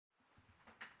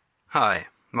Hi,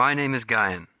 my name is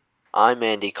Guyon. I'm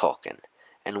Andy Kuhlken,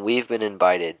 and we've been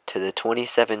invited to the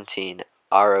 2017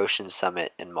 Our Ocean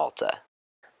Summit in Malta.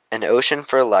 An Ocean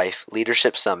for Life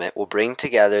Leadership Summit will bring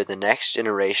together the next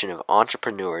generation of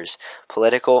entrepreneurs,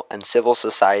 political and civil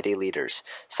society leaders,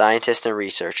 scientists and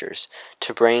researchers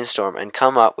to brainstorm and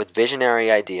come up with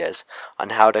visionary ideas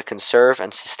on how to conserve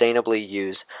and sustainably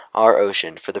use our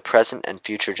ocean for the present and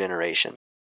future generations,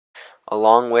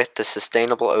 along with the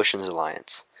Sustainable Oceans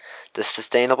Alliance. The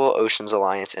Sustainable Oceans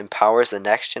Alliance empowers the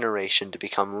next generation to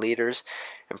become leaders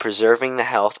in preserving the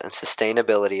health and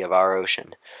sustainability of our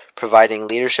ocean, providing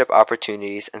leadership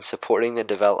opportunities and supporting the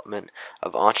development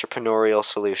of entrepreneurial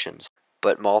solutions.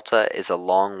 But Malta is a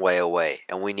long way away,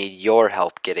 and we need your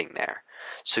help getting there.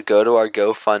 So go to our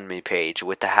GoFundMe page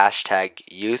with the hashtag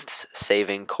Youths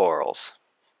Saving Corals.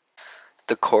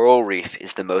 The coral reef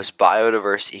is the most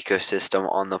biodiverse ecosystem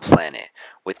on the planet,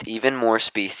 with even more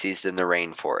species than the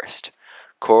rainforest.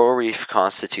 Coral reef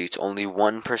constitutes only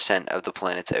 1% of the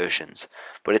planet's oceans,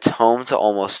 but it's home to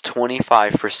almost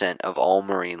 25% of all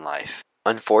marine life.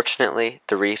 Unfortunately,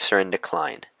 the reefs are in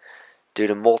decline due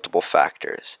to multiple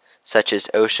factors, such as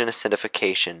ocean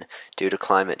acidification due to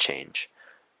climate change,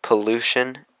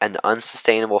 pollution, and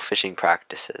unsustainable fishing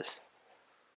practices.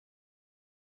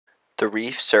 The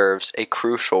reef serves a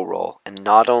crucial role in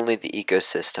not only the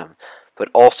ecosystem, but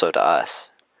also to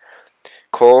us.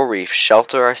 Coral reefs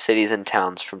shelter our cities and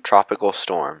towns from tropical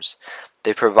storms.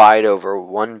 They provide over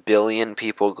 1 billion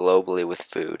people globally with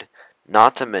food,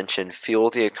 not to mention fuel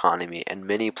the economy in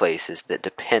many places that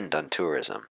depend on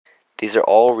tourism. These are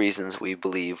all reasons we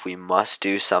believe we must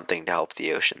do something to help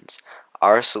the oceans.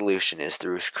 Our solution is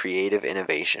through creative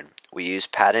innovation. We use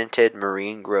patented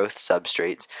marine growth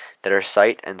substrates that are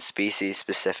site and species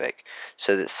specific,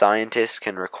 so that scientists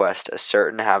can request a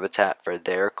certain habitat for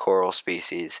their coral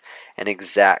species and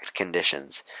exact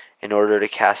conditions, in order to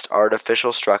cast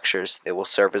artificial structures that will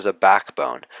serve as a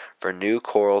backbone for new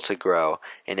coral to grow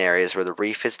in areas where the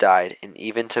reef has died, and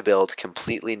even to build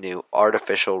completely new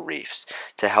artificial reefs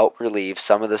to help relieve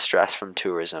some of the stress from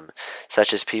tourism,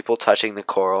 such as people touching the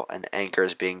coral and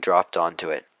anchors being dropped onto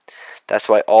it. That's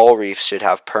why all reefs should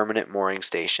have permanent mooring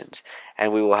stations,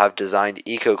 and we will have designed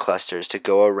eco-clusters to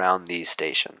go around these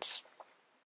stations.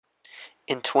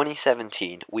 In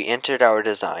 2017, we entered our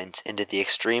designs into the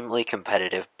extremely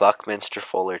competitive Buckminster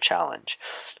Fuller Challenge,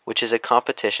 which is a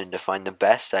competition to find the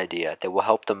best idea that will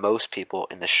help the most people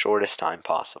in the shortest time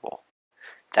possible.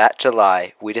 That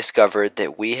July, we discovered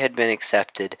that we had been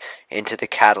accepted into the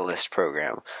Catalyst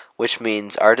program, which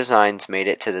means our designs made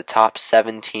it to the top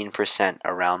 17%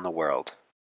 around the world.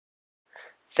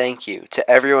 Thank you to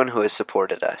everyone who has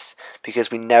supported us, because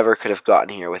we never could have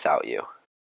gotten here without you.